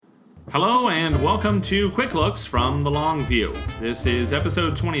Hello and welcome to Quick Looks from the Long View. This is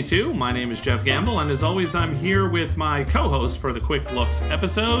episode 22. My name is Jeff Gamble, and as always, I'm here with my co-host for the Quick Looks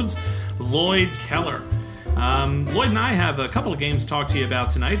episodes, Lloyd Keller. Lloyd and I have a couple of games to talk to you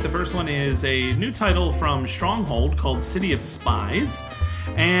about tonight. The first one is a new title from Stronghold called City of Spies.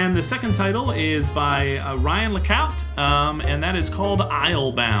 And the second title is by Ryan LeCout, and that is called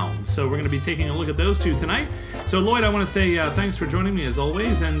Islebound. So we're going to be taking a look at those two tonight. So Lloyd, I want to say thanks for joining me as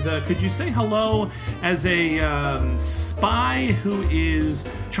always, and could you say hello as a spy who is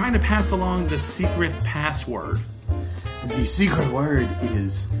trying to pass along the secret password? The secret word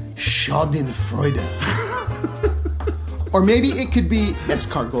is Schadenfreude. Or maybe it could be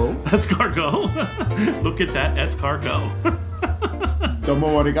escargot. Escargot? Look at that escargot.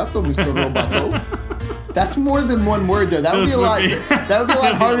 Domo arigato, Mr. Roboto. That's more than one word, though. That would be a lot. That would be a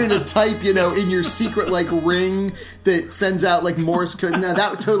lot harder to type, in your secret ring that sends out Morse code. No,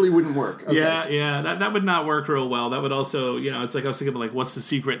 that totally wouldn't work. Okay. Yeah, that would not work real well. That would also, it's like I was thinking of what's the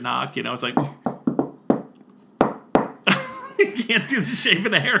secret knock? It's like you can't do the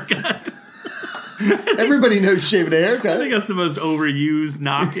shaving a haircut. Everybody knows shaving a haircut. I think that's the most overused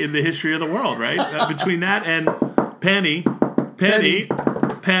knock in the history of the world, right? Between that and penny,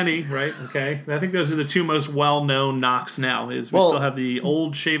 right? Okay. I think those are the two most well-known knocks now. Still have the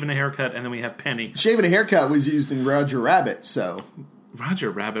old shaving a haircut, and then we have penny. Shaving a haircut was used in Roger Rabbit, so...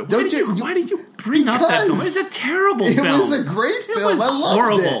 Roger Rabbit. Why do you bring up that film? It's a terrible film. It was a great film. I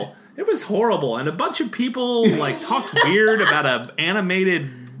loved it. It was horrible. And a bunch of people, talked weird about an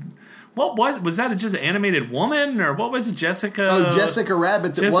animated... What was that? Just an animated woman, or what was it? Jessica? Oh, Jessica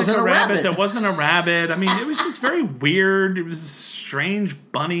Rabbit that wasn't a rabbit. That wasn't a rabbit. I mean, it was just very weird. It was a strange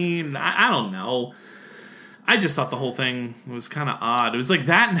bunny. I don't know. I just thought the whole thing was kind of odd. It was like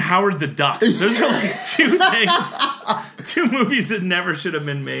that and Howard the Duck. Those are two things, two movies that never should have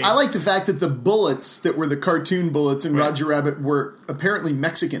been made. I like the fact that the bullets that were the cartoon bullets in Roger Rabbit were apparently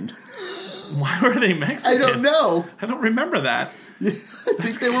Mexican. Why were they Mexican? I don't know. I don't remember that. I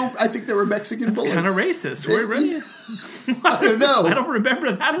think they were Mexican bullets. Kind of racist. Really? I don't know. I don't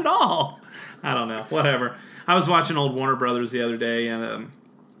remember that at all. I don't know. Whatever. I was watching old Warner Brothers the other day, and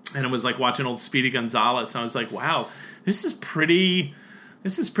it was like watching old Speedy Gonzales. And I was like, wow, this is pretty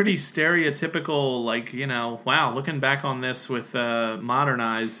stereotypical. Wow, looking back on this with modern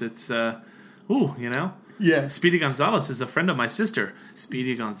eyes, it's Yeah. Speedy Gonzales is a friend of my sister.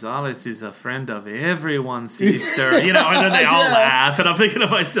 Speedy Gonzales is a friend of everyone's sister. And then they all laugh. And I'm thinking to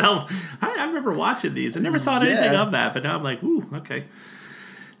myself, I remember watching these. I never thought anything of that. But now I'm like, ooh, okay.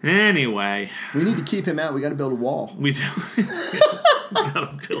 Anyway. We need to keep him out. We got to build a wall. We do. We got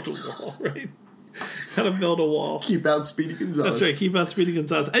to build a wall, right? Got to build a wall. Keep out Speedy Gonzales. That's right. Keep out Speedy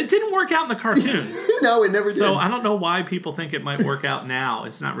Gonzales. It didn't work out in the cartoons. No, it never did. So I don't know why people think it might work out now.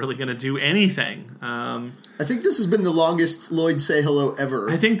 It's not really going to do anything. I think this has been the longest Lloyd say hello ever.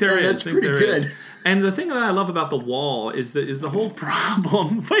 I think there is. That's pretty good. And the thing that I love about the wall is the whole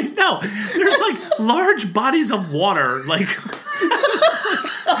problem. Wait, no, there's large bodies of water. I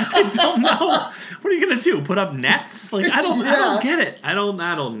don't know. What are you gonna do? Put up nets? I don't get it. I don't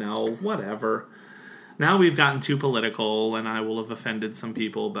know. Whatever. Now we've gotten too political, and I will have offended some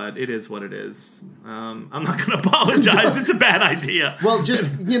people, but it is what it is. I'm not going to apologize. It's a bad idea. Well, just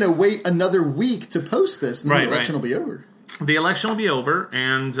wait another week to post this, and the election will be over. The election will be over,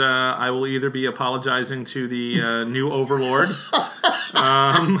 and I will either be apologizing to the new overlord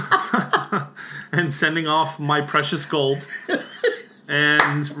and sending off my precious gold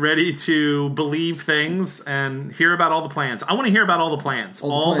and ready to believe things and hear about all the plans. I want to hear about all the plans.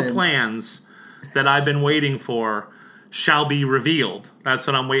 All the plans that I've been waiting for shall be revealed. That's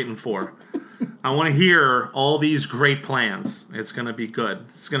what I'm waiting for. I want to hear all these great plans. It's going to be good.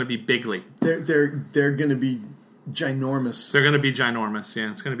 It's going to be bigly. They're going to be ginormous. They're going to be ginormous.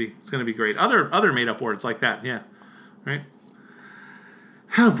 Yeah, it's going to be great. Other made up words like that. Yeah, right.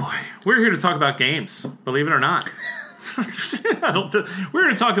 Oh boy, we're here to talk about games. Believe it or not. We're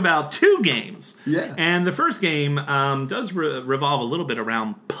going to talk about two games. Yeah. And the first game does revolve a little bit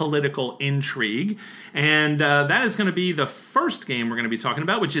around political intrigue. And that is going to be the first game we're going to be talking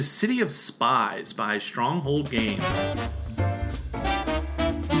about, which is City of Spies by Stronghold Games.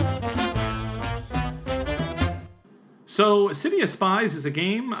 So, City of Spies is a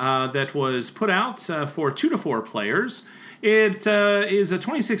game that was put out for 2 to 4 players. It is a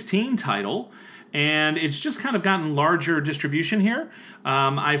 2016 title. And it's just kind of gotten larger distribution here.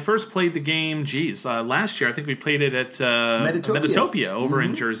 I first played the game, last year. I think we played it at Metatopia over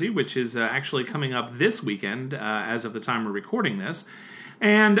in Jersey, which is actually coming up this weekend as of the time we're recording this.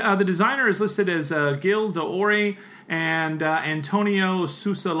 And the designer is listed as Gil D'Ori, and Antonio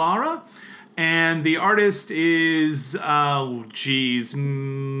Susalara. And the artist is, Mihajo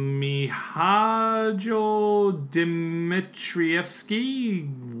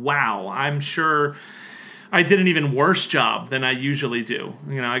Dmitrievsky. Wow, I'm sure I did an even worse job than I usually do.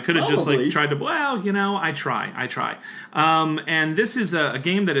 I could have just tried to. Well, I try. And this is a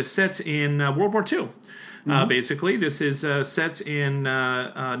game that is set in World War II. Basically, this is set in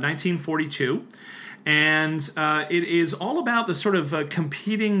 1942. And it is all about the sort of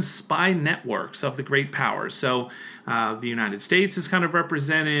competing spy networks of the great powers. So the United States is kind of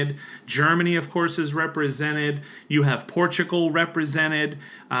represented. Germany, of course, is represented. You have Portugal represented,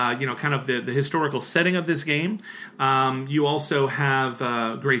 kind of the historical setting of this game. You also have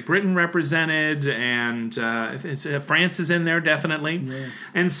Great Britain represented, and France is in there, definitely. Yeah.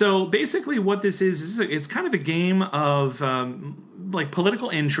 And so basically what this is it's kind of a game of political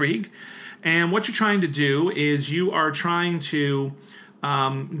intrigue. And what you're trying to do is you are trying to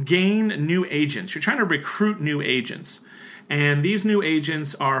gain new agents. You're trying to recruit new agents. And these new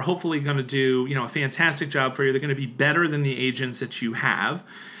agents are hopefully going to do, a fantastic job for you. They're going to be better than the agents that you have.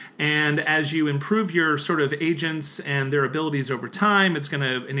 And as you improve your sort of agents and their abilities over time, it's going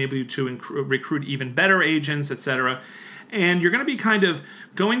to enable you to recruit even better agents, etc. And you're going to be kind of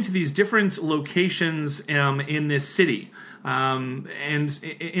going to these different locations in this city. And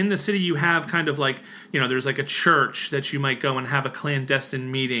in the city you have kind of there's a church that you might go and have a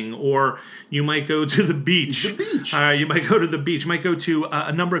clandestine meeting, or you might go to the beach. You might go to the beach. You might go to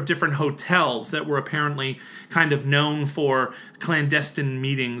a number of different hotels that were apparently kind of known for clandestine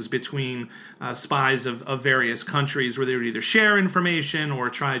meetings between spies of various countries, where they would either share information or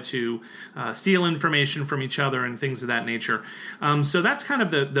try to steal information from each other and things of that nature. So that's kind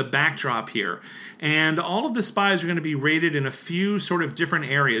of the backdrop here. And all of the spies are going to be rated in a few sort of different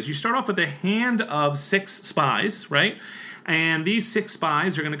areas. You start off with a hand of 6 spies, right? And these 6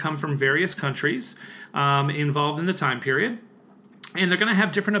 spies are going to come from various countries involved in the time period. And they're going to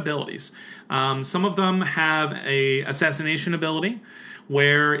have different abilities. Some of them have a assassination ability,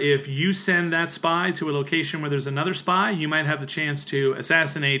 where if you send that spy to a location where there's another spy, you might have the chance to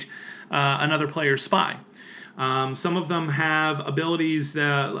assassinate another player's spy. Some of them have abilities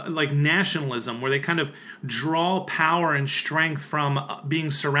like nationalism, where they kind of draw power and strength from being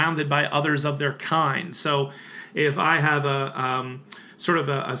surrounded by others of their kind. So if I have a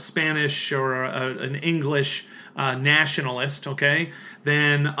Spanish or an English nationalist, okay,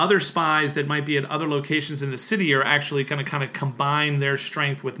 then other spies that might be at other locations in the city are actually going to kind of combine their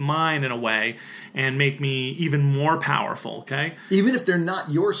strength with mine in a way and make me even more powerful, okay? Even if they're not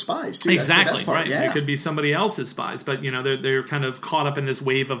your spies, too. Exactly, that's the best part. Right. Yeah. They could be somebody else's spies, but, they're kind of caught up in this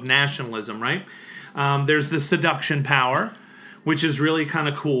wave of nationalism, right? There's the seduction power, which is really kind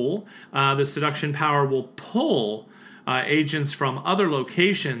of cool. The seduction power will pull agents from other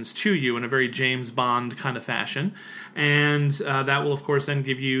locations to you in a very James Bond kind of fashion. And that will, of course, then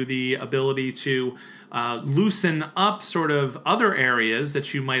give you the ability to loosen up sort of other areas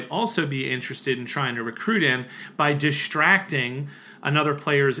that you might also be interested in trying to recruit in by distracting another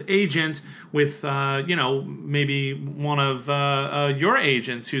player's agent with, maybe one of your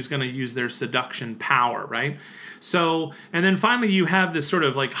agents who's going to use their seduction power, right? So, and then finally you have this sort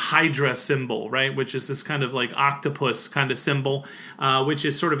of Hydra symbol, right? Which is this kind of octopus kind of symbol, which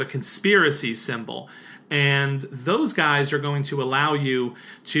is sort of a conspiracy symbol. And those guys are going to allow you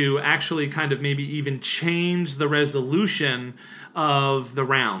to actually kind of maybe even change the resolution of the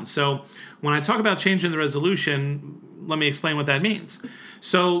round. So when I talk about changing the resolution, let me explain what that means.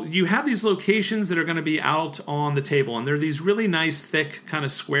 So you have these locations that are going to be out on the table, and they're these really nice, thick, kind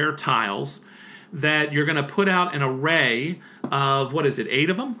of square tiles that you're going to put out an array of, 8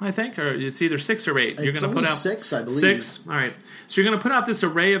 of them, I think? Or it's either 6 or 8. You're going to put out 6, I believe. 6? All right. So you're going to put out this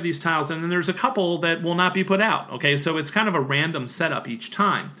array of these tiles, and then there's a couple that will not be put out, okay? So it's kind of a random setup each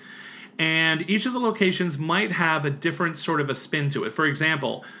time. And each of the locations might have a different sort of a spin to it. For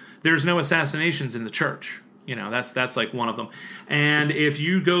example, there's no assassinations in the church. That's one of them. And if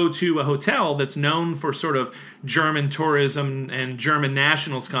you go to a hotel that's known for sort of German tourism and German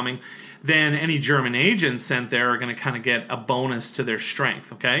nationals coming, then any German agents sent there are going to kind of get a bonus to their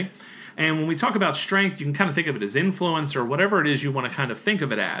strength, okay? And when we talk about strength, you can kind of think of it as influence or whatever it is you want to kind of think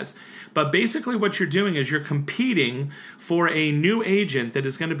of it as. But basically what you're doing is you're competing for a new agent that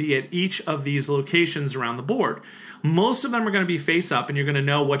is going to be at each of these locations around the board. Most of them are going to be face up, and you're going to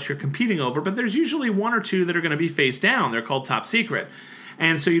know what you're competing over, but there's usually 1 or 2 that are going to be face down. They're called top secret.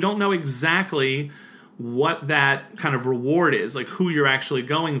 And so you don't know exactly what that kind of reward is, who you're actually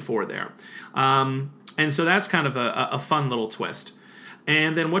going for there. And so that's kind of a fun little twist.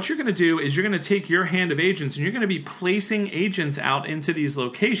 And then what you're going to do is you're going to take your hand of agents and you're going to be placing agents out into these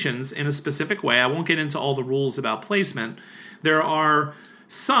locations in a specific way. I won't get into all the rules about placement. There are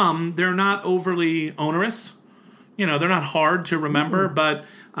some, they're not overly onerous. You know, they're not hard to remember, but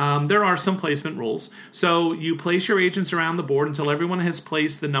there are some placement rules. So you place your agents around the board until everyone has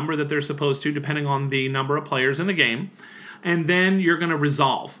placed the number that they're supposed to, depending on the number of players in the game. And then you're going to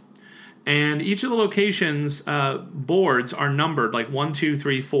resolve. And each of the locations' boards are numbered like 1, 2,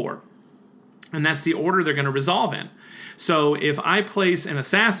 3, 4. And that's the order they're going to resolve in. So if I place an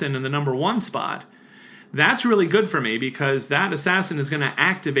assassin in the number 1 spot, that's really good for me because that assassin is going to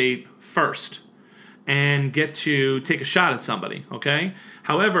activate first and get to take a shot at somebody, okay?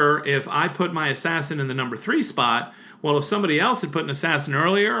 However, if I put my assassin in the number 3 spot, well, if somebody else had put an assassin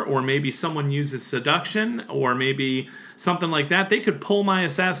earlier, or maybe someone uses seduction, or maybe something like that, they could pull my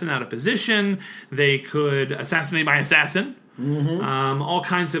assassin out of position, they could assassinate my assassin. All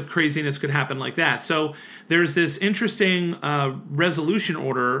kinds of craziness could happen like that. So there's this interesting resolution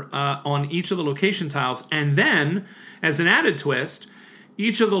order on each of the location tiles, and then, as an added twist,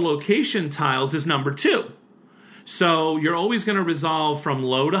 each of the location tiles is number 2. So you're always going to resolve from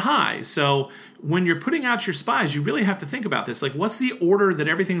low to high. So when you're putting out your spies, you really have to think about this. Like, what's the order that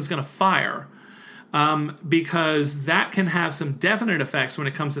everything's going to fire? Because that can have some definite effects when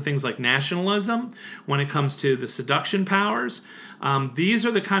it comes to things like nationalism, when it comes to the seduction powers. These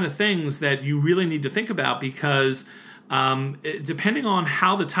are the kind of things that you really need to think about because depending on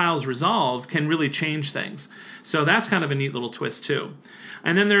how the tiles resolve can really change things. So that's kind of a neat little twist too.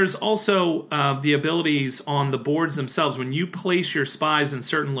 And then there's also the abilities on the boards themselves. When you place your spies in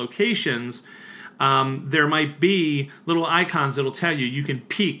certain locations, there might be little icons that'll tell you you can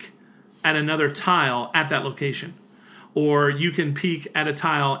peek at another tile at that location. Or you can peek at a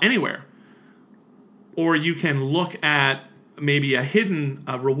tile anywhere. Or you can look at maybe a hidden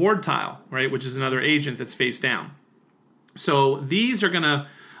reward tile, right, which is another agent that's face down. So these are going to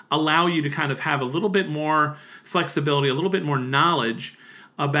allow you to kind of have a little bit more flexibility, a little bit more knowledge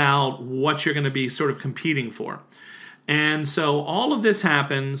about what you're going to be sort of competing for. And so all of this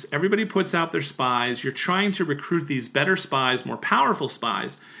happens, everybody puts out their spies, you're trying to recruit these better spies, more powerful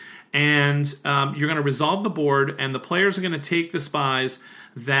spies, and you're going to resolve the board, and the players are going to take the spies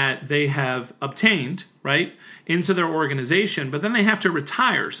that they have obtained, right, into their organization, but then they have to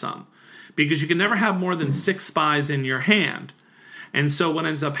retire some, because you can never have more than 6 spies in your hand. And so what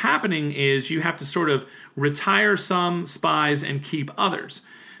ends up happening is you have to sort of retire some spies and keep others.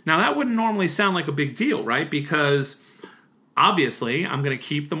 Now, that wouldn't normally sound like a big deal, right? Because obviously I'm going to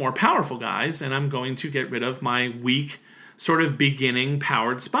keep the more powerful guys and I'm going to get rid of my weak, sort of beginning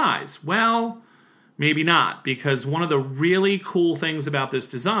powered spies. Well, maybe not, because one of the really cool things about this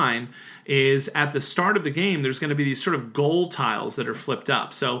design is at the start of the game, there's going to be these sort of goal tiles that are flipped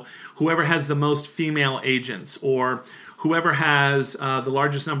up. So whoever has the most female agents, or whoever has the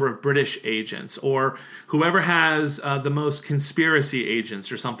largest number of British agents, or whoever has the most conspiracy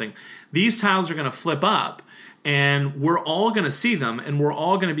agents or something, these tiles are going to flip up, and we're all going to see them, and we're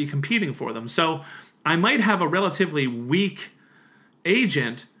all going to be competing for them. So I might have a relatively weak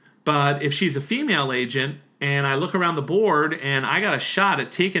agent, but if she's a female agent, and I look around the board, and I got a shot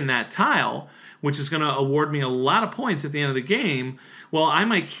at taking that tile, which is going to award me a lot of points at the end of the game, well, I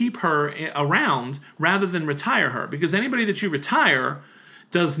might keep her around rather than retire her, because anybody that you retire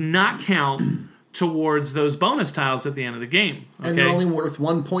does not count towards those bonus tiles at the end of the game. Okay? And they're only worth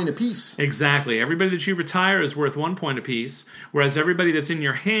 1 point apiece. Exactly. Everybody that you retire is worth 1 point apiece, whereas everybody that's in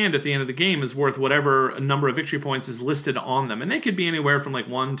your hand at the end of the game is worth whatever number of victory points is listed on them. And they could be anywhere from like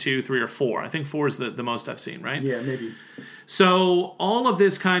 1, 2, 3, or 4. I think 4 is the most I've seen, right? Yeah, maybe. So all of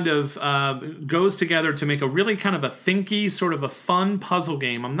this kind of goes together to make a really kind of a thinky, sort of a fun puzzle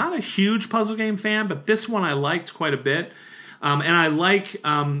game. I'm not a huge puzzle game fan, but this one I liked quite a bit. And I like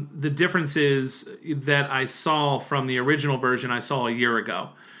the differences that I saw from the original version I saw a year ago.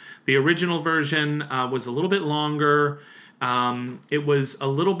 The original version was a little bit longer. It was a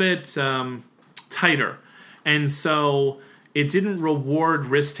little bit tighter. And so it didn't reward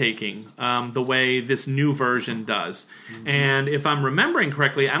risk-taking the way this new version does. Mm-hmm. And if I'm remembering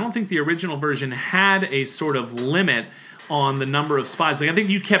correctly, I don't think the original version had a sort of limit on the number of spies. Like, I think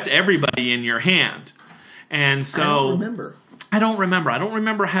you kept everybody in your hand. And so I don't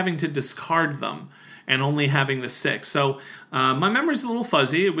remember having to discard them and only having the 6. So my memory's a little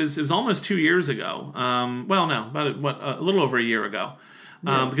fuzzy. It was almost 2 years ago. A little over a year ago.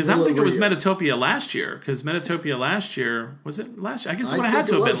 Because I don't think it was Metatopia last year. Because Metatopia last year, was it last year? I guess it would have had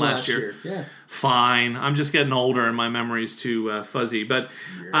to have been last year. Yeah. Fine. I'm just getting older and my memory's too fuzzy. But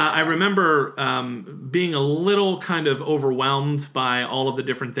I remember being a little kind of overwhelmed by all of the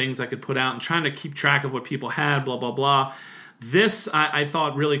different things I could put out and trying to keep track of what people had, blah, blah, blah. This, I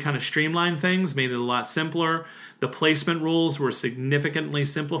thought, really kind of streamlined things, made it a lot simpler. The placement rules were significantly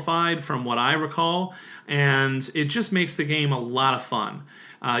simplified from what I recall, and it just makes the game a lot of fun.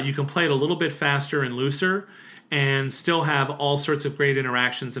 You can play it a little bit faster and looser and still have all sorts of great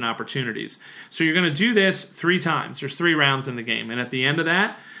interactions and opportunities. So you're going to do this 3 times. There's 3 rounds in the game, and at the end of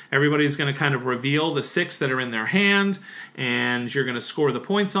that, everybody's going to kind of reveal the 6 that are in their hand, and you're going to score the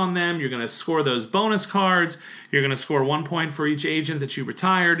points on them. You're going to score those bonus cards. You're going to score 1 point for each agent that you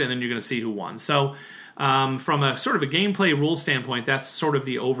retired, and then you're going to see who won. So from a sort of a gameplay rule standpoint, that's sort of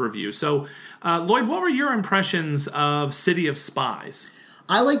the overview. So, Lloyd, what were your impressions of City of Spies?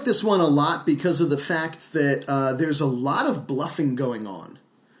 I like this one a lot because of the fact that there's a lot of bluffing going on.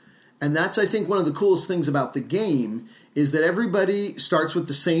 And that's, I think, one of the coolest things about the game is that everybody starts with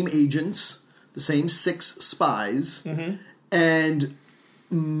the same agents, the same 6 spies, and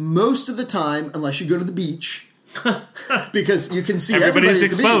most of the time, unless you go to the beach, because you can see everybody's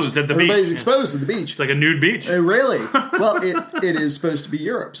exposed at the beach. Everybody's exposed at the beach. It's like a nude beach. Really? Well, it is supposed to be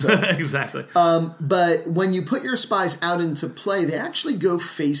Europe. So. Exactly. But when you put your spies out into play, they actually go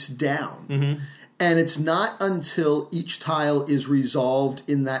face down. And it's not until each tile is resolved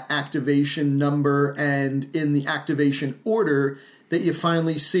in that activation number and in the activation order that you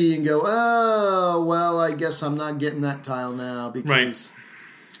finally see and go, oh, well, I guess I'm not getting that tile now because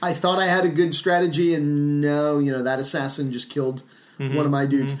I thought I had a good strategy and no, that assassin just killed one of my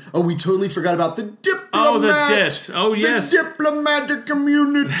dudes. Oh, we totally forgot about the diplomat. Oh, the DIT. Oh, yes. The diplomatic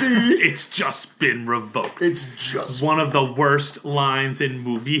immunity. It's just been revoked. It's just one of the worst lines in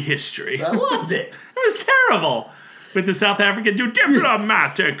movie history. I loved it. It was terrible. With the South African dude,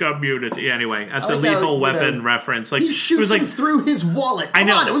 diplomatic immunity. Anyway, that's a Lethal Weapon reference. Like he shoots him through his wallet. Come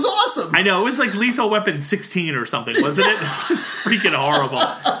on, it was awesome. I know. It was like Lethal Weapon 16 or something, wasn't it? It was freaking horrible.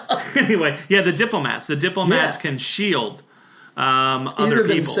 Anyway, the diplomats. The diplomats can shield other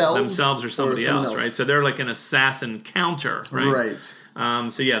people, themselves or somebody else, right? So they're like an assassin counter, right?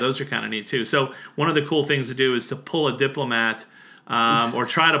 Right. So those are kind of neat too. So one of the cool things to do is to pull a diplomat, or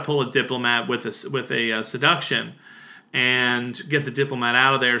try to pull a diplomat with a seduction, and get the diplomat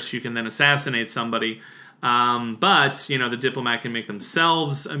out of there so you can then assassinate somebody. But the diplomat can make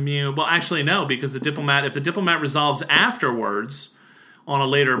themselves immune. Well, actually, no, because if the diplomat resolves afterwards on a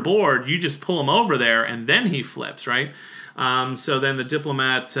later board, you just pull him over there and then he flips, right? So then the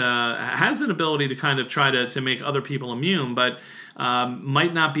diplomat has an ability to kind of try to make other people immune, but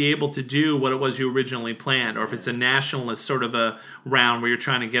might not be able to do what it was you originally planned. Or if it's a nationalist sort of a round where you're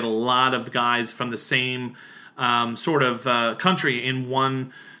trying to get a lot of guys from the same sort of country in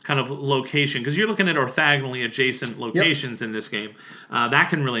one kind of location, because you're looking at orthogonally adjacent locations in this game, that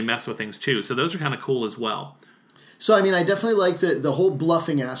can really mess with things too. So those are kind of cool as well. So, I mean, I definitely like the whole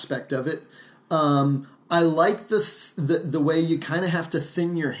bluffing aspect of it. I like the way you kind of have to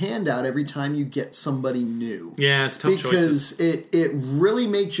thin your hand out every time you get somebody new. Yeah, it's tough because it really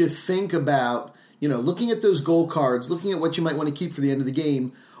makes you think about, looking at those goal cards, looking at what you might want to keep for the end of the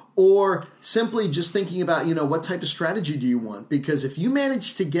game, or simply just thinking about, what type of strategy do you want? Because if you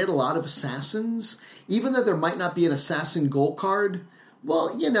manage to get a lot of assassins, even though there might not be an assassin goal card,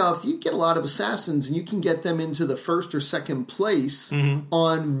 well, if you get a lot of assassins and you can get them into the first or second place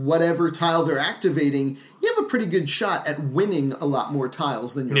on whatever tile they're activating, you have a pretty good shot at winning a lot more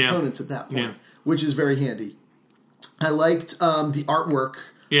tiles than your opponents at that point, which is very handy. I liked the artwork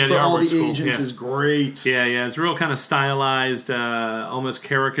for all the agents is great. Yeah, it's real kind of stylized, almost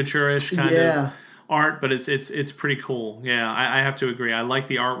caricature-ish kind of art, but it's pretty cool. Yeah, I have to agree. I like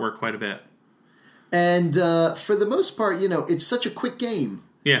the artwork quite a bit. And for the most part, it's such a quick game.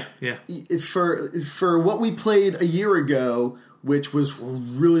 Yeah. For what we played a year ago, which was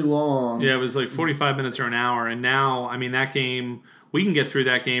really long. Yeah, it was like 45 minutes or an hour. And now, I mean, that game, we can get through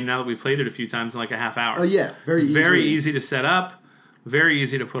that game now that we played it a few times in like a half hour. Oh, yeah. Very easy. Very easy to set up. Very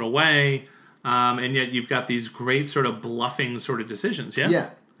easy to put away. And yet you've got these great sort of bluffing sort of decisions. Yeah.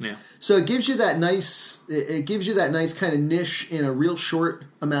 So it gives you that nice kind of niche in a real short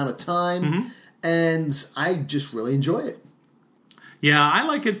amount of time. And I just really enjoy it. Yeah, I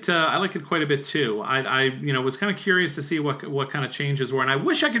like it. I like it quite a bit too. I was kind of curious to see what kind of changes were, and I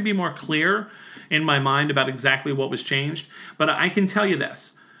wish I could be more clear in my mind about exactly what was changed. But I can tell you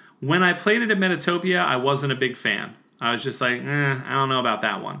this: when I played it at Metatopia, I wasn't a big fan. I was just like, I don't know about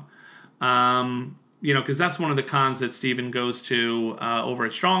that one. because that's one of the cons that Steven goes to over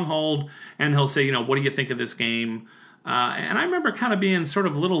at Stronghold, and he'll say, what do you think of this game? And I remember kind of being sort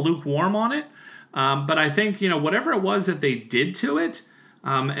of a little lukewarm on it, but I think, whatever it was that they did to it,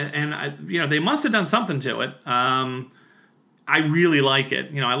 they must have done something to it. I really like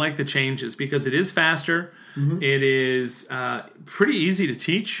it. I like the changes because it is faster. Mm-hmm. It is pretty easy to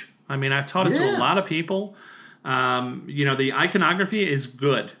teach. I mean, I've taught it to a lot of people. The iconography is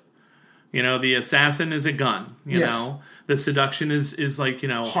good. The assassin is a gun. You know, the seduction is like,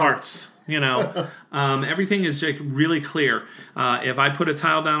 hearts. Everything is like really clear. If I put a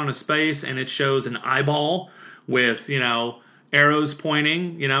tile down in a space and it shows an eyeball with, arrows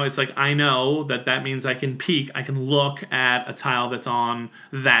pointing, it's like I know that means I can peek, I can look at a tile that's on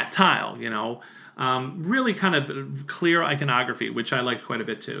that tile, really kind of clear iconography, which I like quite a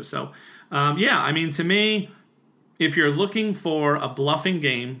bit too. So, to me, if you're looking for a bluffing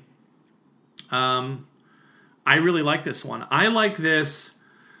game, I really like this one. I like this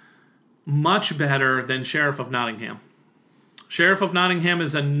much better than Sheriff of Nottingham. Sheriff of Nottingham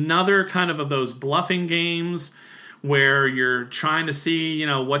is another kind of those bluffing games where you're trying to see,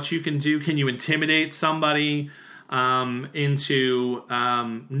 what you can do. Can you intimidate somebody into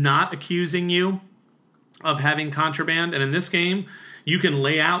not accusing you of having contraband? And in this game, you can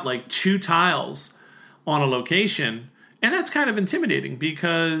lay out like 2 tiles on a location, and that's kind of intimidating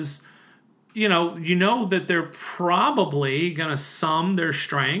because you know that they're probably going to sum their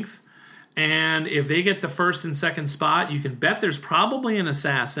strength, and if they get the first and second spot, you can bet there's probably an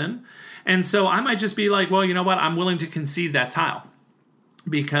assassin. And so I might just be like, well, you know what, I'm willing to concede that tile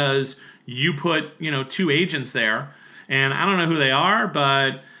because you put 2 agents there, and I don't know who they are,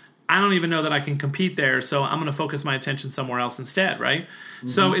 but I don't even know that I can compete there, so I'm going to focus my attention somewhere else instead, right? Mm-hmm.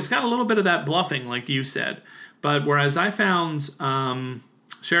 So it's got a little bit of that bluffing, like you said. But whereas I found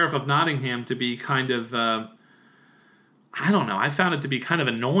Sheriff of Nottingham to be kind of, I found it to be kind of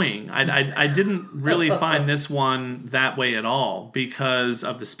annoying. I didn't really find this one that way at all because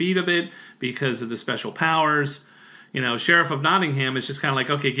of the speed of it, because of the special powers. Sheriff of Nottingham is just kind of like,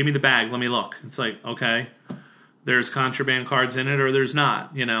 okay, give me the bag, let me look. It's like, okay, there's contraband cards in it or there's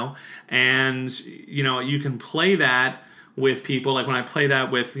not, And, you can play that with people. Like when I play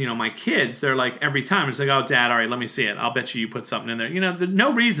that with, my kids, they're like, every time it's like, oh, Dad, all right, let me see it. I'll bet you put something in there.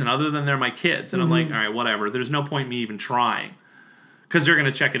 No reason other than they're my kids. And I'm like, all right, whatever. There's no point me even trying because they're going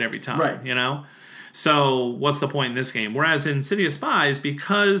to check it every time, right. So what's the point in this game? Whereas in City of Spies,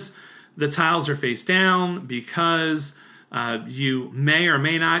 because the tiles are face down, because you may or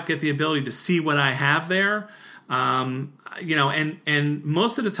may not get the ability to see what I have there, and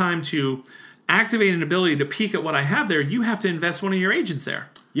most of the time to activate an ability to peek at what I have there, you have to invest one of your agents there.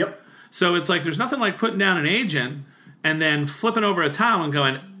 Yep. So it's like there's nothing like putting down an agent and then flipping over a tile and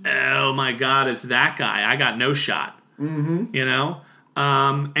going, oh my God, it's that guy. I got no shot. Mm-hmm.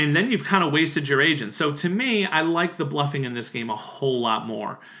 And then you've kind of wasted your agent. So to me, I like the bluffing in this game a whole lot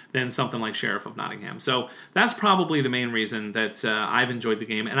more than something like Sheriff of Nottingham. So that's probably the main reason that I've enjoyed the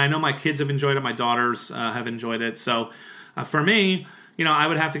game. And I know my kids have enjoyed it. My daughters have enjoyed it. So for me, I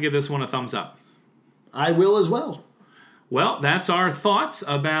would have to give this one a thumbs up. I will as well. Well, that's our thoughts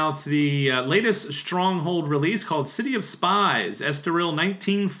about the latest Stronghold release called City of Spies, Estoril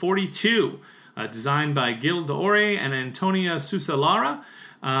 1942, designed by Gil D'Ore and Antonia Susalara,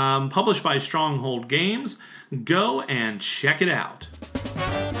 published by Stronghold Games. Go and check it out.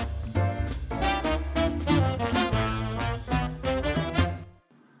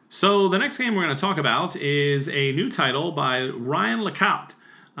 So the next game we're going to talk about is a new title by Ryan Lecaut.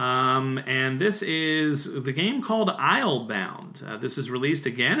 And this is the game called Islebound. This is released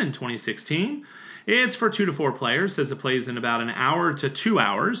again in 2016. It's for 2 to 4 players. Says it plays in about an hour to 2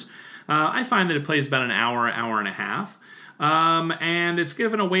 hours. I find that it plays about an hour and a half. And it's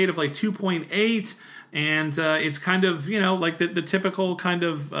given a weight of like 2.8. And it's kind of, like the typical kind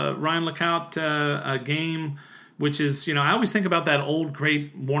of Ryan Lecaut game, which is, I always think about that old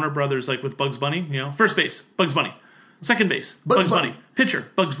great Warner Brothers, like with Bugs Bunny, first base, Bugs Bunny. Second base, Bugs Bunny. Pitcher,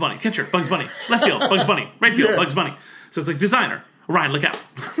 Bugs Bunny. Catcher, Bugs Bunny. Left field, Bugs Bunny. Right field, Bugs Bunny. So it's like designer, Ryan Lecaut.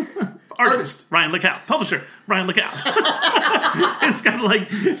 Artist, Ryan Lecaut. Publisher, Ryan Lecaut. It's kind of like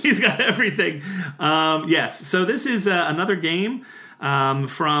he's got everything. Yes, so this is another game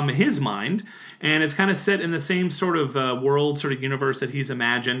from his mind. And it's kind of set in the same sort of world, sort of universe that he's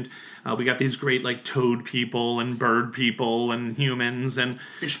imagined. We got these great like toad people and bird people and humans and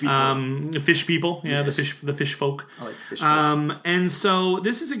fish people. Fish people, yeah, yes. the fish folk. I like the fish folk. And so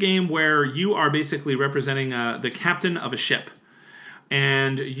this is a game where you are basically representing the captain of a ship.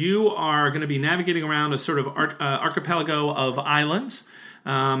 And you are going to be navigating around a sort of archipelago of islands.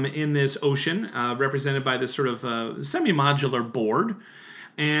 in this ocean, represented by this sort of semi-modular board.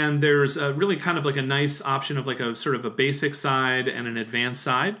 And there's really kind of like a nice option of like a sort of a basic side and an advanced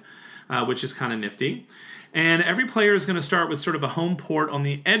side, which is kind of nifty. And every player is going to start with sort of a home port on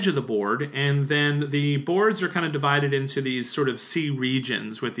the edge of the board, and then the boards are kind of divided into these sort of sea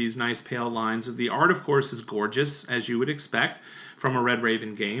regions with these nice pale lines. The art, of course, is gorgeous, as you would expect from a Red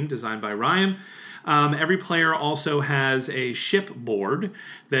Raven game designed by Ryan. Every player also has a ship board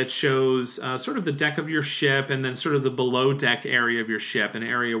that shows sort of the deck of your ship and then sort of the below deck area of your ship, an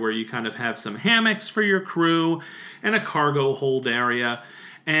area where you kind of have some hammocks for your crew and a cargo hold area.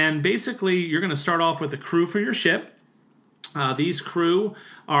 And basically, you're going to start off with a crew for your ship. These crew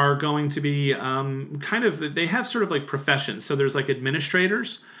are going to be they have sort of like professions. So there's like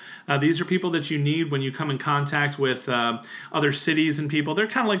administrators. These are people that you need when you come in contact with other cities and people. They're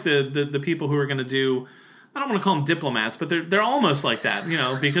kind of like the people who are going to do, I don't want to call them diplomats, but they're almost like that,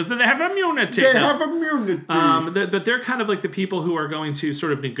 because they have immunity. They have immunity. But they're kind of like the people who are going to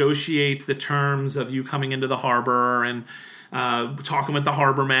sort of negotiate the terms of you coming into the harbor and talking with the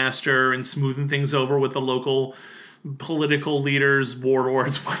harbor master and smoothing things over with the local political leaders,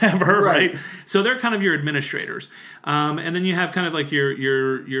 warlords, whatever, right? So they're kind of your administrators. And then you have kind of like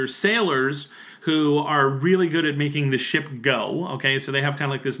your sailors who are really good at making the ship go, okay? So they have kind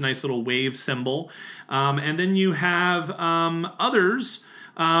of like this nice little wave symbol. And then you have others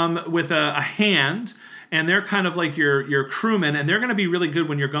with a hand, and they're kind of like your crewmen, and they're going to be really good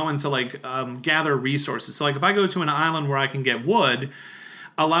when you're going to like gather resources. So like if I go to an island where I can get wood,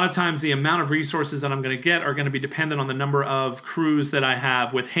 a lot of times the amount of resources that I'm going to get are going to be dependent on the number of crews that I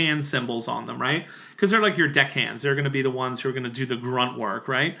have with hand symbols on them, right? Because they're like your deckhands. They're going to be the ones who are going to do the grunt work,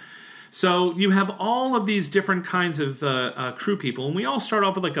 right? So you have all of these different kinds of crew people, and we all start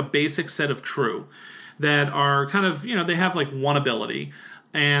off with like a basic set of crew that are kind of, they have like one ability,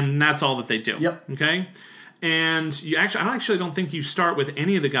 and that's all that they do. Yep. Okay? And I actually don't think you start with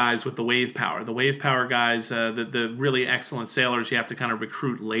any of the guys with the wave power. The wave power guys, the really excellent sailors, you have to kind of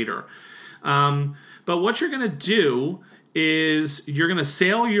recruit later. But what you're going to do is you're going to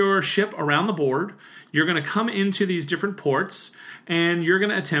sail your ship around the board. You're going to come into these different ports, and you're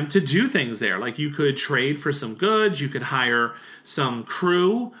going to attempt to do things there. Like you could trade for some goods. You could hire some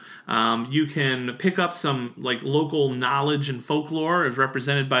crew. You can pick up some like local knowledge and folklore as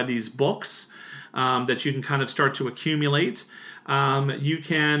represented by these books that you can kind of start to accumulate. You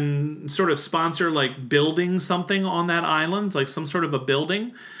can sort of sponsor like building something on that island, like some sort of a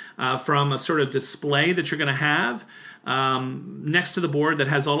building from a sort of display that you're going to have next to the board that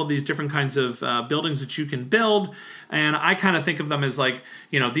has all of these different kinds of buildings that you can build. And I kind of think of them as like,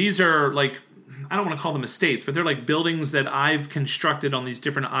 these are like, I don't want to call them estates, but they're like buildings that I've constructed on these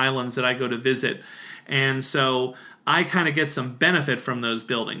different islands that I go to visit. And so I kind of get some benefit from those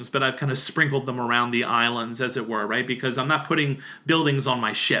buildings, but I've kind of sprinkled them around the islands, as it were, right? Because I'm not putting buildings on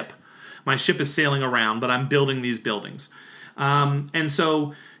my ship. My ship is sailing around, but I'm building these buildings. And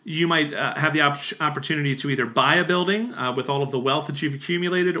so you might have the opportunity to either buy a building with all of the wealth that you've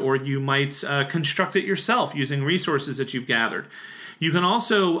accumulated, or you might construct it yourself using resources that you've gathered. You can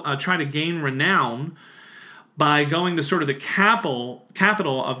also try to gain renown by going to sort of the capital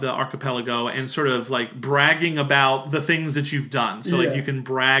of the archipelago and sort of like bragging about the things that you've done. So like you can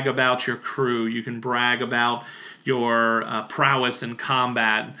brag about your crew, you can brag about your prowess in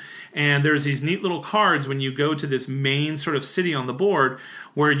combat. And there's these neat little cards when you go to this main sort of city on the board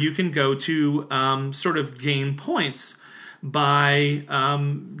where you can go to sort of gain points by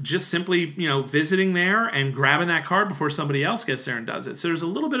just simply, visiting there and grabbing that card before somebody else gets there and does it. So there's a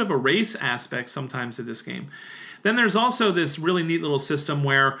little bit of a race aspect sometimes to this game. Then there's also this really neat little system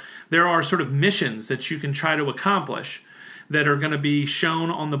where there are sort of missions that you can try to accomplish that are going to be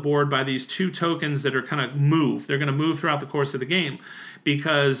shown on the board by these two tokens that are kind of move. They're going to move throughout the course of the game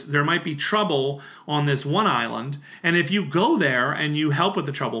because there might be trouble on this one island. And if you go there and you help with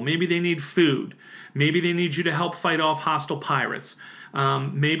the trouble, maybe they need food. Maybe they need you to help fight off hostile pirates.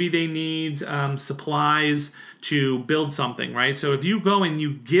 Maybe they need supplies to build something, right? So if you go and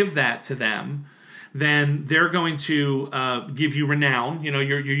you give that to them, then they're going to give you renown.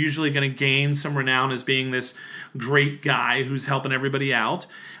 You're usually going to gain some renown as being this great guy who's helping everybody out,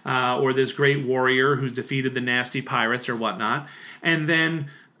 or this great warrior who's defeated the nasty pirates or whatnot. And then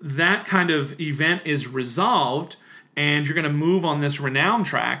that kind of event is resolved, and you're going to move on this renown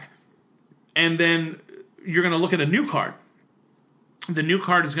track, and then you're going to look at a new card. The new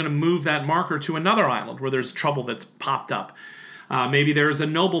card is going to move that marker to another island where there's trouble that's popped up. Maybe there's a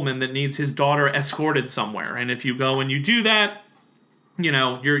nobleman that needs his daughter escorted somewhere, and if you go and you do that,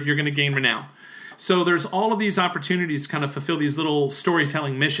 you're going to gain renown. So there's all of these opportunities to kind of fulfill these little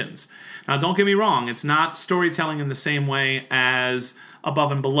storytelling missions. Now, don't get me wrong, it's not storytelling in the same way as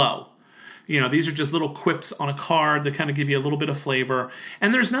Above and Below. These are just little quips on a card that kind of give you a little bit of flavor.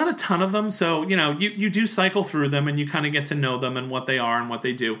 And there's not a ton of them, so, you do cycle through them and you kind of get to know them and what they are and what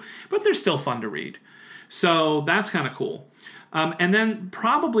they do. But they're still fun to read. So that's kind of cool. And then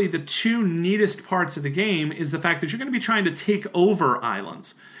probably the two neatest parts of the game is the fact that you're going to be trying to take over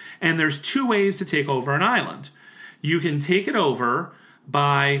islands. And there's two ways to take over an island. You can take it over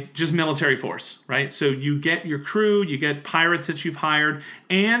by just military force, right? So you get your crew, you get pirates that you've hired,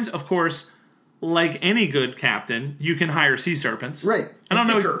 and, of course, like any good captain, you can hire sea serpents. Right. I don't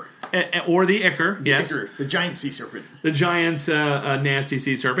know. Ichor. Or the Ichor, yes. Ichor, the giant sea serpent. The giant, nasty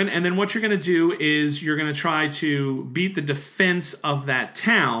sea serpent. And then what you're going to do is you're going to try to beat the defense of that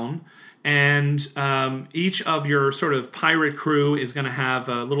town. And each of your sort of pirate crew is going to have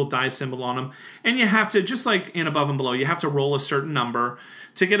a little die symbol on them. And you have to, just like in Above and Below, you have to roll a certain number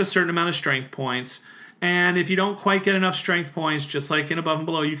to get a certain amount of strength points. And if you don't quite get enough strength points, just like in Above and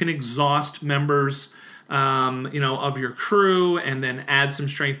Below, you can exhaust members, of your crew and then add some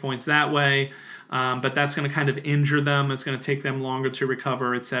strength points that way. But that's going to kind of injure them. It's going to take them longer to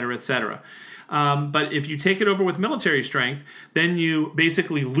recover, et cetera, et cetera. But if you take it over with military strength, then you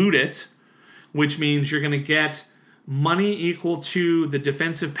basically loot it, which means you're going to get money equal to the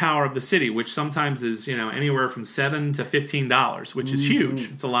defensive power of the city, which sometimes is, anywhere from $7 to $15, which is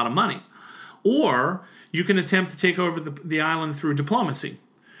huge. It's a lot of money. Or you can attempt to take over the island through diplomacy,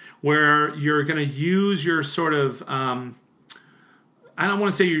 where you're going to use your sort of, I don't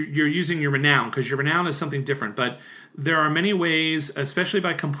want to say you're using your renown, because your renown is something different, but there are many ways, especially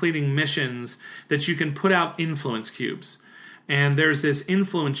by completing missions, that you can put out influence cubes. And there's this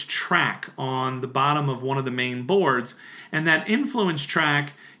influence track on the bottom of one of the main boards, and that influence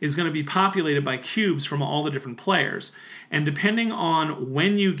track is going to be populated by cubes from all the different players. And depending on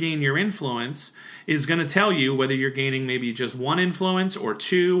when you gain your influence is going to tell you whether you're gaining maybe just one influence or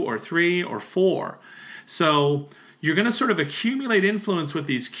two or three or four. So you're going to sort of accumulate influence with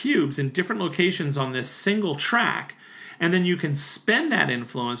these cubes in different locations on this single track, and then you can spend that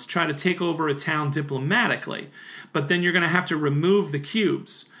influence, try to take over a town diplomatically. But then you're going to have to remove the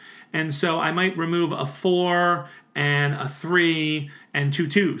cubes. And so I might remove a 4 and a 3 and 2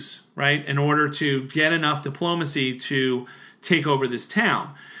 2s, right, in order to get enough diplomacy to take over this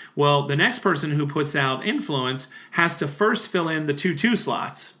town. Well, the next person who puts out influence has to first fill in the 2 2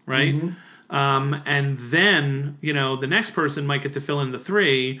 slots, right? Mm-hmm. And then, the next person might get to fill in the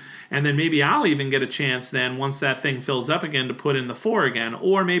 3, and then maybe I'll even get a chance then, once that thing fills up again, to put in the 4 again.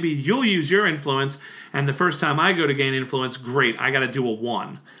 Or maybe you'll use your influence, and the first time I go to gain influence, great, I got to do a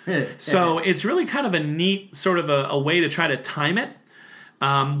 1. So it's really kind of a neat sort of a way to try to time it.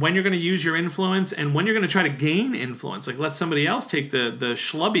 When you're going to use your influence and when you're going to try to gain influence. Like, let somebody else take the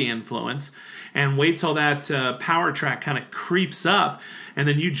schlubby influence and wait till that power track kind of creeps up, and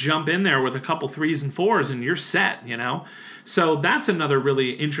then you jump in there with a couple 3s and 4s and you're set, So that's another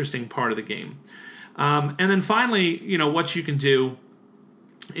really interesting part of the game. And then finally, what you can do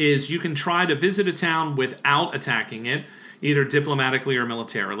is you can try to visit a town without attacking it, either diplomatically or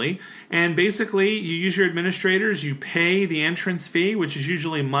militarily. And basically, you use your administrators, you pay the entrance fee, which is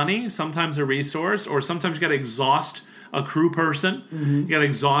usually money, sometimes a resource, or sometimes you got to exhaust a crew person. Mm-hmm. You got to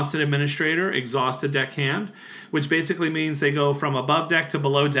exhaust an administrator, exhaust a deckhand, which basically means they go from above deck to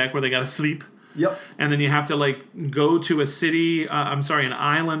below deck where they got to sleep. Yep. And then you have to go to a city, an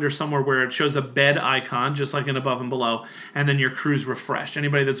island or somewhere where it shows a bed icon, just like in Above and Below, and then your crew's refreshed.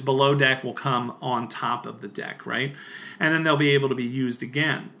 Anybody that's below deck will come on top of the deck, right? And then they'll be able to be used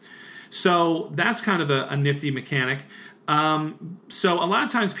again. So that's kind of a nifty mechanic. So a lot of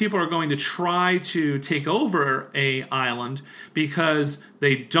times people are going to try to take over a island because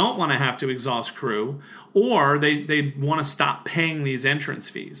they don't want to have to exhaust crew, or they want to stop paying these entrance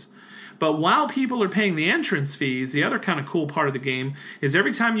fees. But while people are paying the entrance fees, the other kind of cool part of the game is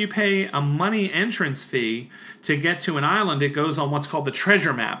every time you pay a money entrance fee to get to an island, it goes on what's called the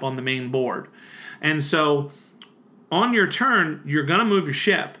treasure map on the main board. And so on your turn, you're going to move your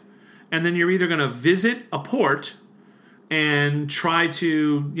ship, and then you're either going to visit a port and try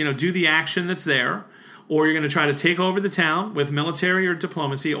to, do the action that's there, or you're going to try to take over the town with military or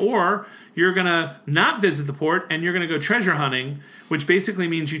diplomacy, or you're going to not visit the port and you're going to go treasure hunting, which basically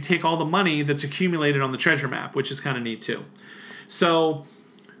means you take all the money that's accumulated on the treasure map, which is kind of neat too. So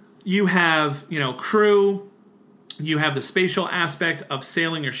you have, crew, you have the spatial aspect of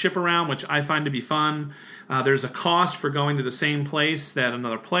sailing your ship around, which I find to be fun. There's a cost for going to the same place that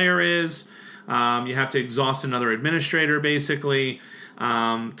another player is. You have to exhaust another administrator, basically.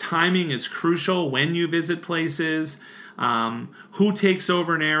 Timing is crucial when you visit places. Who takes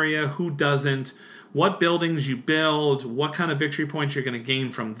over an area, who doesn't, what buildings you build, what kind of victory points you're going to gain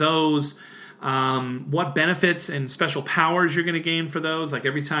from those, what benefits and special powers you're going to gain for those. Like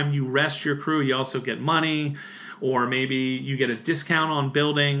every time you rest your crew, you also get money, or maybe you get a discount on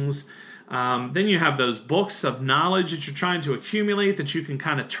buildings. Then you have those books of knowledge that you're trying to accumulate that you can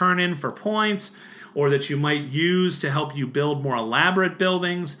kind of turn in for points, or that you might use to help you build more elaborate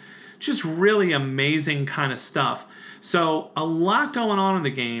buildings. Just really amazing kind of stuff. So a lot going on in the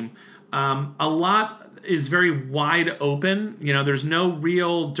game. A lot is very wide open. You know, there's no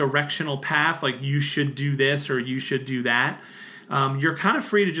real directional path like you should do this or you should do that. You're kind of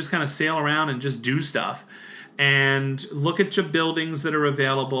free to just kind of sail around and just do stuff. And look at your buildings that are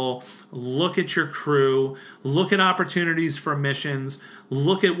available, look at your crew, look at opportunities for missions,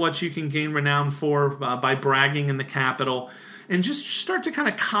 look at what you can gain renown for by bragging in the capital, and just start to kind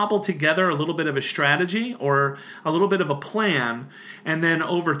of cobble together a little bit of a strategy or a little bit of a plan. And then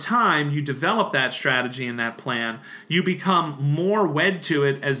over time, you develop that strategy and that plan. You become more wed to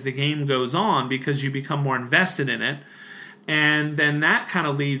it as the game goes on because you become more invested in it. And then that kind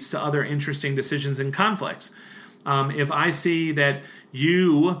of leads to other interesting decisions and conflicts. If I see that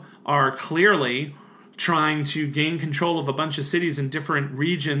you are clearly trying to gain control of a bunch of cities in different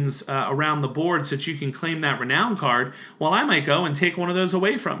regions around the board so that you can claim that renown card, well, I might go and take one of those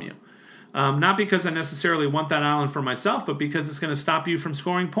away from you. Not because I necessarily want that island for myself, but because it's going to stop you from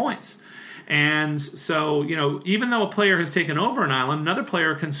scoring points. And so, you know, even though a player has taken over an island, another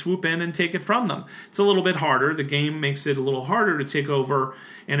player can swoop in and take it from them. It's a little bit harder. The game makes it a little harder to take over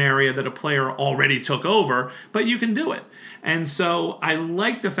an area that a player already took over, but you can do it. And so I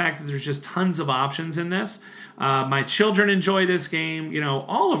like the fact that there's just tons of options in this. My children enjoy this game. You know,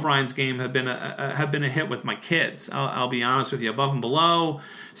 all of Ryan's game have been a hit with my kids. I'll be honest with you. Above and Below,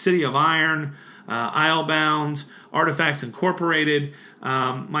 City of Iron, Islebound, Artifacts Incorporated.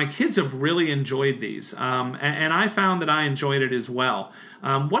 My kids have really enjoyed these, and I found that I enjoyed it as well.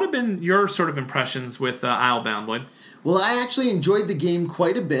 What have been your sort of impressions with Islebound, Lloyd? Well, I actually enjoyed the game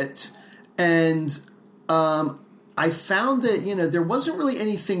quite a bit, and I found that, you know, there wasn't really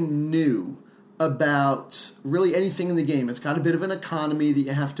anything new about really anything in the game. It's got a bit of an economy that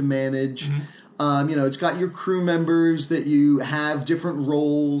you have to manage. Mm-hmm. You know, it's got your crew members that you have different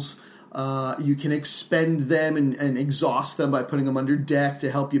roles. You can expend them and exhaust them by putting them under deck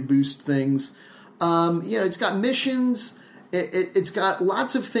to help you boost things. You know, it's got missions. It's got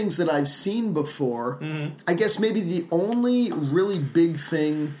lots of things that I've seen before. Mm-hmm. I guess maybe the only really big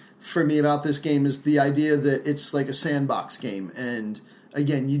thing for me about this game is the idea that it's like a sandbox game. And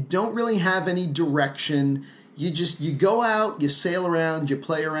again, you don't really have any direction. You go out, you sail around, you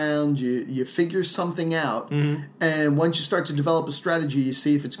play around, you figure something out, mm-hmm. and once you start to develop a strategy, you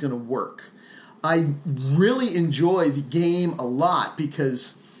see if it's going to work. I really enjoy the game a lot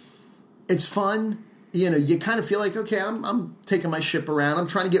because it's fun. You know, you kind of feel like, okay, I'm taking my ship around, I'm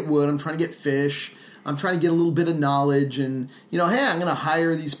trying to get wood, I'm trying to get fish, I'm trying to get a little bit of knowledge, and, you know, hey, I'm going to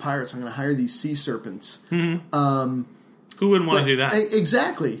hire these pirates, I'm going to hire these sea serpents. Mm-hmm. Who wouldn't want to do that?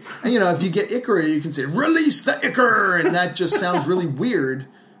 Exactly. And, you know, if you get Icar, you can say, release the Icar! And that just sounds really weird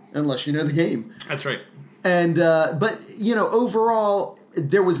unless you know the game. That's right. And, but, you know, overall,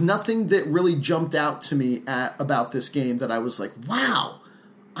 there was nothing that really jumped out to me about this game that I was like, wow,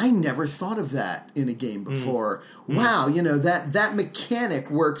 I never thought of that in a game before. Mm. Wow, you know, that mechanic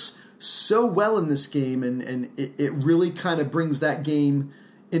works so well in this game, and it really kind of brings that game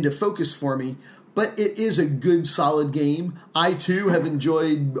into focus for me. But it is a good, solid game. I, too, have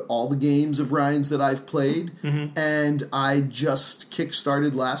enjoyed all the games of Ryan's that I've played. Mm-hmm. And I just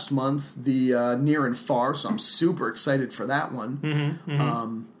kickstarted last month the Near and Far, so I'm super excited for that one. Mm-hmm.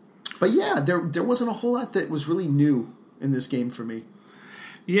 Mm-hmm. But yeah, there wasn't a whole lot that was really new in this game for me.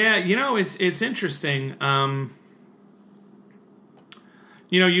 Yeah, you know, it's interesting.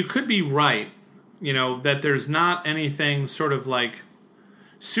 You know, you could be right, you know, that there's not anything sort of like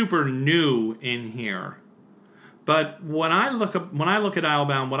super new in here. But when I look at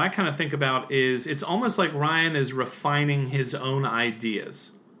Islebound, what I kind of think about is it's almost like Ryan is refining his own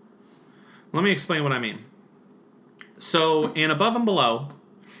ideas. Let me explain what I mean. So in Above and Below,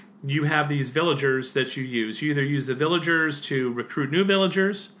 you have these villagers that you use. You either use the villagers to recruit new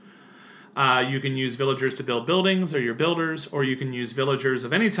villagers, you can use villagers to build buildings, or your builders, or you can use villagers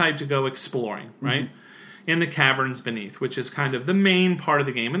of any type to go exploring, right? Mm-hmm. In the caverns beneath, which is kind of the main part of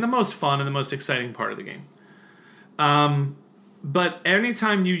the game and the most fun and the most exciting part of the game. But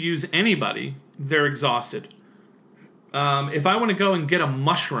anytime you use anybody, they're exhausted. If I want to go and get a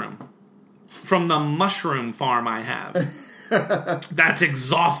mushroom from the mushroom farm I have, That's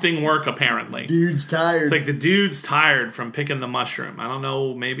exhausting work, apparently. Dude's tired. It's like the dude's tired from picking the mushroom. I don't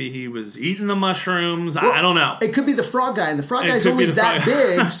know, maybe he was eating the mushrooms. Well, I don't know. It could be the frog guy, and the frog guy's only that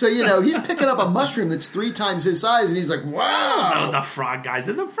big, so, he's picking up a mushroom that's 3 times his size, and he's like, wow. No, the frog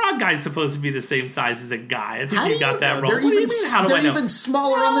guy's supposed to be the same size as a guy. I think you got that wrong. They're even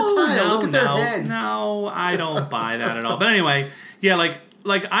smaller on the tile. Look at their head. No, I don't buy that at all. But anyway, yeah, like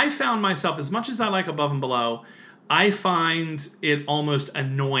I found myself, as much as I like Above and Below, I find it almost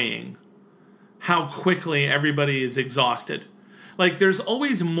annoying how quickly everybody is exhausted. Like, there's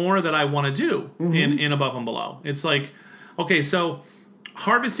always more that I want to do in Above and Below. It's like, okay, so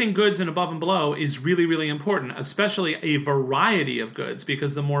harvesting goods in Above and Below is really, really important, especially a variety of goods,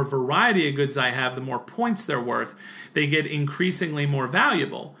 because the more variety of goods I have, the more points they're worth. They get increasingly more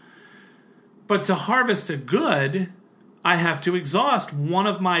valuable. But to harvest a good, I have to exhaust one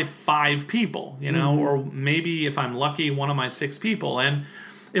of my 5 people, or maybe if I'm lucky, one of my 6 people. And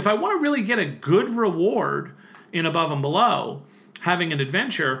if I want to really get a good reward in Above and Below, having an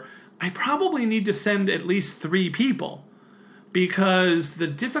adventure, I probably need to send at least 3 people, because the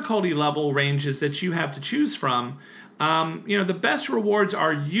difficulty level ranges that you have to choose from, the best rewards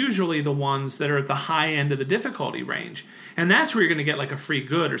are usually the ones that are at the high end of the difficulty range. And that's where you're going to get like a free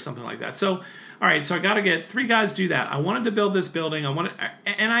good or something like that. So, all right, so I got to get 3 guys to do that. I wanted to build this building.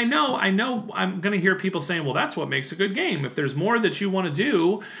 And I know I'm going to hear people saying, well, that's what makes a good game. If there's more that you want to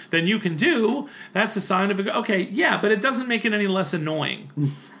do than you can do, that's a sign of a good... Okay, yeah, but it doesn't make it any less annoying.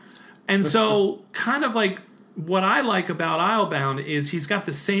 And so kind of like what I like about Islebound is he's got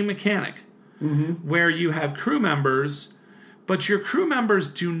the same mechanic where you have crew members, but your crew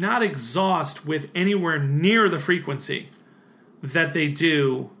members do not exhaust with anywhere near the frequency that they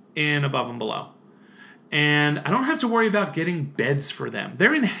do in Above and Below. And I don't have to worry about getting beds for them.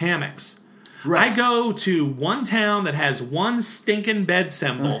 They're in hammocks. Right. I go to one town that has one stinking bed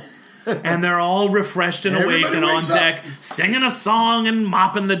symbol, and they're all refreshed and awake and on deck, singing a song and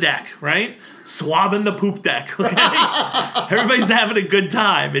mopping the deck, right? Swabbing the poop deck. Okay? Everybody's having a good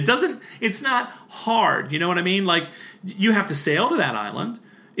time. It's not hard, you know what I mean? Like, you have to sail to that island.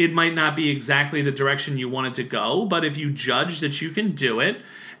 It might not be exactly the direction you wanted to go, but if you judge that you can do it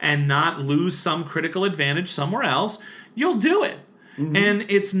and not lose some critical advantage somewhere else, you'll do it. And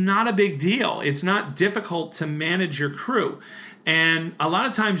it's not a big deal. It's not difficult to manage your crew. And a lot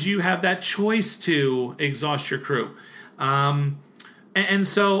of times you have that choice to exhaust your crew. And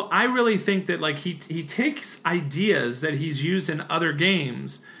so I really think that like he takes ideas that he's used in other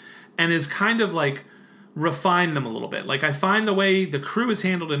games and is kind of like refine them a little bit. Like I find the way the crew is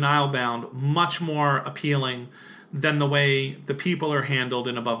handled in Islebound much more appealing than the way the people are handled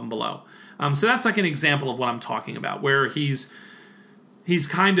in Above and Below. So that's like an example of what I'm talking about, where he's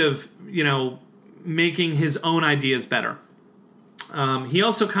kind of, making his own ideas better. He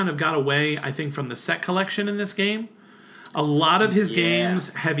also kind of got away, I think, from the set collection in this game. A lot of his games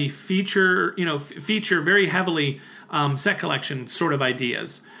feature very heavily set collection sort of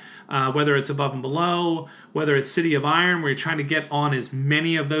ideas. Whether it's Above and Below, whether it's City of Iron, where you're trying to get on as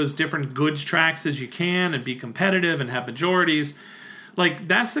many of those different goods tracks as you can and be competitive and have majorities. Like,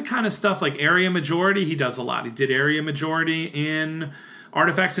 that's the kind of stuff, like Area Majority, he does a lot. He did Area Majority in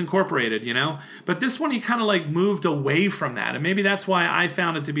Artifacts Incorporated, But this one, he kind of like moved away from that. And maybe that's why I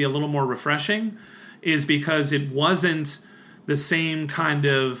found it to be a little more refreshing, is because it wasn't the same kind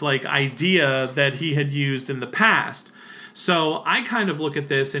of like idea that he had used in the past. So I kind of look at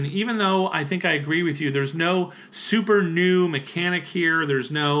this, and even though I think I agree with you, there's no super new mechanic here,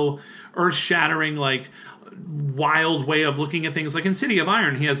 there's no earth-shattering, like, wild way of looking at things. Like in City of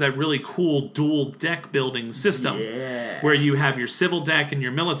Iron, he has that really cool dual deck building system where you have your civil deck and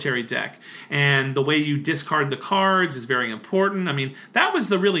your military deck. And the way you discard the cards is very important. I mean, that was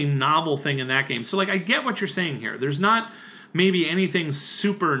the really novel thing in that game. So, like, I get what you're saying here. There's not maybe anything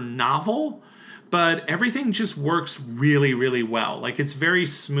super novel, but everything just works really, really well. Like, it's very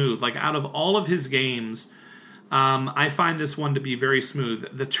smooth. Like, out of all of his games, I find this one to be very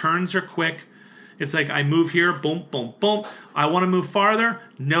smooth. The turns are quick. It's like, I move here, boom, boom, boom. I want to move farther,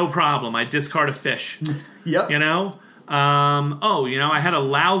 no problem. I discard a fish. Yep. I had a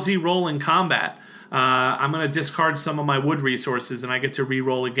lousy roll in combat. I'm going to discard some of my wood resources, and I get to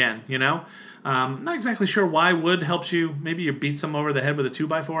re-roll again, Not exactly sure why wood helps you. Maybe you beat some over the head with a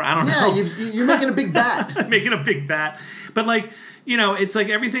 2x4. I don't know. Yeah, you're making a big bat. Making a big bat. But, it's like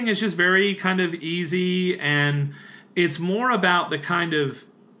everything is just very kind of easy, and it's more about the kind of,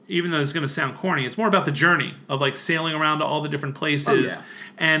 even though it's going to sound corny, it's more about the journey of, like, sailing around to all the different places. Oh, yeah.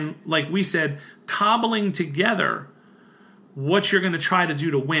 And, like we said, cobbling together what you're going to try to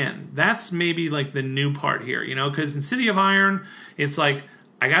do to win. That's maybe like the new part here, because in City of Iron, it's like,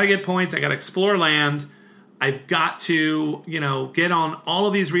 I got to get points, I got to explore land, I've got to, get on all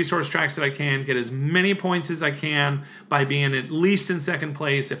of these resource tracks that I can, get as many points as I can by being at least in second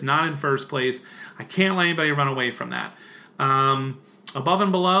place, if not in first place. I can't let anybody run away from that. Above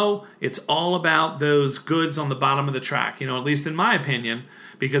and below, it's all about those goods on the bottom of the track, at least in my opinion,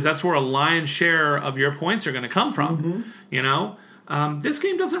 because that's where a lion's share of your points are going to come from, This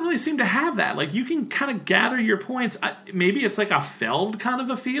game doesn't really seem to have that. Like, you can kind of gather your points. Maybe it's like a Feld kind of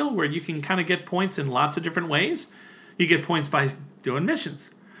a feel where you can kind of get points in lots of different ways. You get points by doing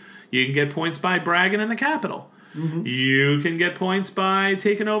missions. You can get points by bragging in the capital. Mm-hmm. You can get points by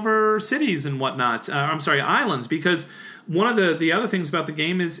taking over cities and whatnot. Islands. Because one of the other things about the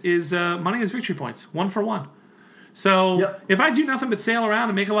game is money is victory points. 1 for 1. So if I do nothing but sail around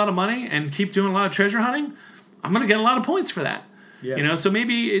and make a lot of money and keep doing a lot of treasure hunting, I'm going to get a lot of points for that. Yeah. So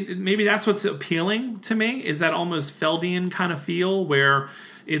maybe that's what's appealing to me, is that almost Feldian kind of feel where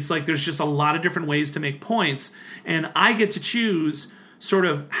it's like there's just a lot of different ways to make points, and I get to choose sort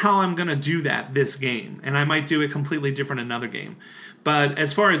of how I'm going to do that this game, and I might do it completely different another game. But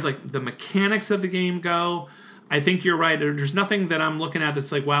as far as like the mechanics of the game go, I think you're right. There's nothing that I'm looking at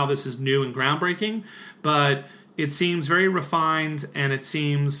that's like, wow, this is new and groundbreaking, but it seems very refined, and it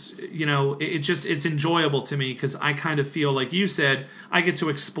seems, it's enjoyable to me because I kind of feel, like you said, I get to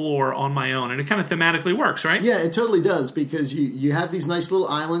explore on my own, and it kind of thematically works, right? Yeah, it totally does, because you have these nice little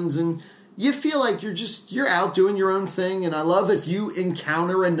islands, and you feel like you're out doing your own thing, and I love if you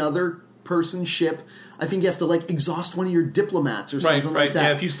encounter another person's ship, I think you have to like exhaust one of your diplomats or something like that.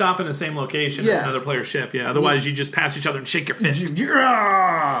 Yeah, if you stop in the same location as another player's ship, otherwise you just pass each other and shake your fist.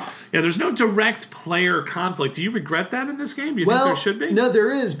 Yeah, there's no direct player conflict. Do you regret that in this game? Do you think there should be? No, there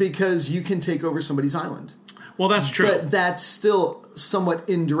is, because you can take over somebody's island. Well, that's true. But that's still somewhat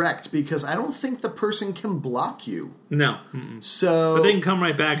indirect, because I don't think the person can block you. No. So, but they can come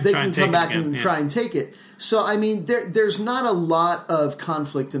right back and try and take it. They can come back and try and take it. So, I mean, there's not a lot of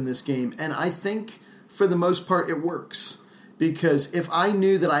conflict in this game, and I think for the most part it works. Because if I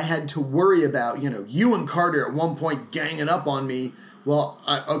knew that I had to worry about, you and Carter at one point ganging up on me, well,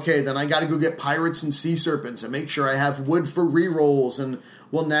 then I got to go get pirates and sea serpents and make sure I have wood for rerolls. And,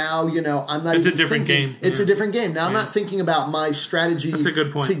 well, now, I'm not It's even a different thinking. game. It's a different game. Now I'm not thinking about my strategy That's a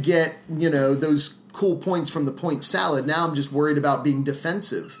good point. to get, those cool points from the point salad. Now I'm just worried about being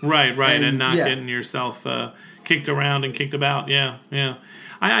defensive. Right, and not getting yourself kicked around and kicked about. Yeah.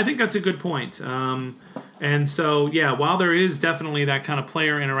 I think that's a good point. And so, while there is definitely that kind of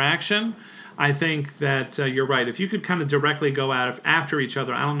player interaction, I think that you're right. If you could kind of directly go out after each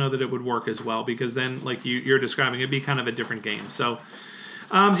other, I don't know that it would work as well, because then, like you're describing, it'd be kind of a different game. So,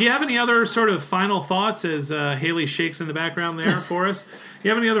 do you have any other sort of final thoughts as Haley shakes in the background there for us? Do you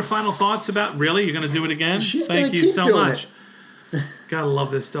have any other final thoughts about, really? You're going to do it again? Thank you so much. Gotta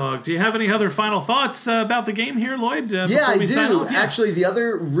love this dog. Do you have any other final thoughts about the game here, Lloyd? I do. Actually, the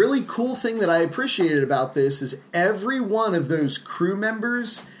other really cool thing that I appreciated about this is every one of those crew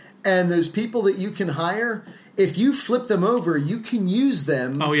members and those people that you can hire, if you flip them over, you can use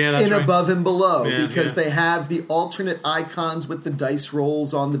them in above and below, because they have the alternate icons with the dice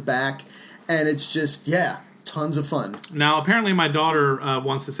rolls on the back, and it's just, tons of fun. Now, apparently my daughter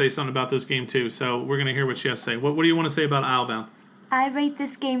wants to say something about this game, too, so we're going to hear what she has to say. What do you want to say about Islebound? I rate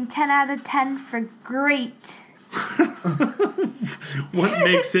this game 10 out of 10 for great. What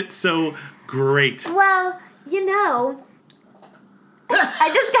makes it so great? Well,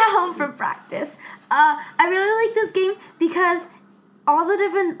 I just got home from practice. I really like this game because all the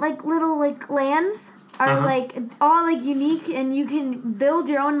different little lands are all unique, and you can build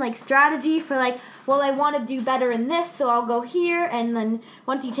your own strategy for I want to do better in this, so I'll go here, and then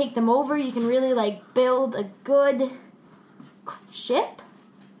once you take them over, you can really build a good ship.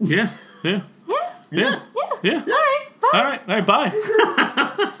 Yeah. All right, bye.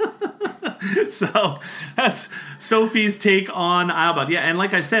 So that's Sophie's take on Islebound. Yeah, and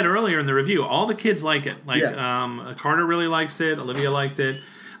like I said earlier in the review, all the kids like it. Carter really likes it. Olivia liked it.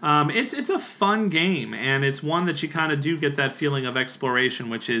 It's a fun game, and it's one that you kind of do get that feeling of exploration,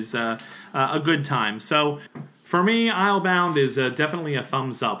 which is a good time. So for me, Islebound is definitely a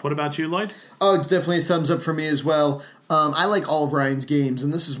thumbs up. What about you, Lloyd? Oh, it's definitely a thumbs up for me as well. I like all of Ryan's games,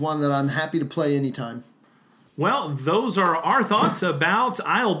 and this is one that I'm happy to play anytime. Well, those are our thoughts about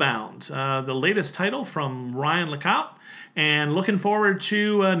Islebound, the latest title from Ryan Lecout, and looking forward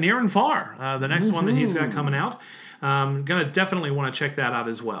to Near and Far, the next one that he's got coming out. Gonna definitely want to check that out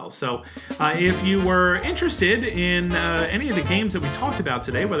as well. So if you were interested in any of the games that we talked about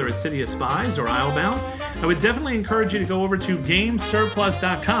today, whether it's City of Spies or Islebound, I would definitely encourage you to go over to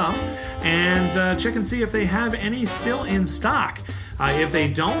GameSurplus.com and check and see if they have any still in stock. If they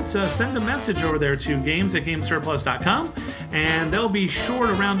don't, send a message over there to games@gamesurplus.com, and they'll be sure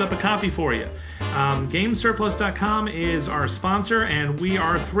to round up a copy for you. GameSurplus.com is our sponsor, and we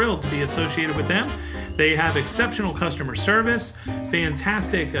are thrilled to be associated with them. They have exceptional customer service,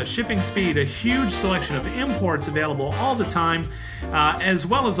 fantastic shipping speed, a huge selection of imports available all the time, as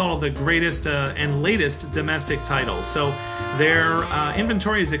well as all of the greatest and latest domestic titles. So their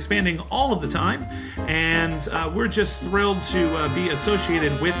inventory is expanding all of the time, and we're just thrilled to be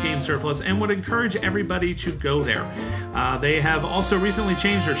associated with Game Surplus and would encourage everybody to go there. They have also recently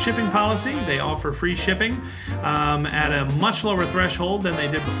changed their shipping policy. They offer free shipping at a much lower threshold than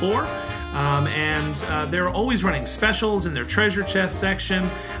they did before. And they're always running specials in their treasure chest section,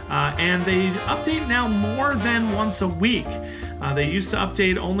 and they update now more than once a week. They used to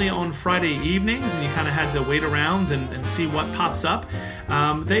update only on Friday evenings, and you kind of had to wait around and see what pops up.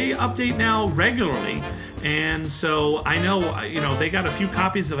 They update now regularly, and so I know, they got a few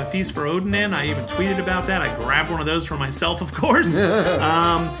copies of A Feast for Odin in. I even tweeted about that. I grabbed one of those for myself, of course.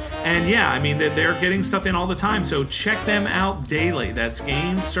 And yeah, I mean, they're getting stuff in all the time, so check them out daily. That's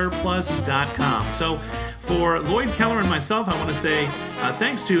GameSurplus.com. So for Lloyd Keller and myself, I want to say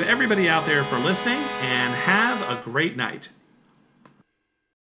thanks to everybody out there for listening, and have a great night.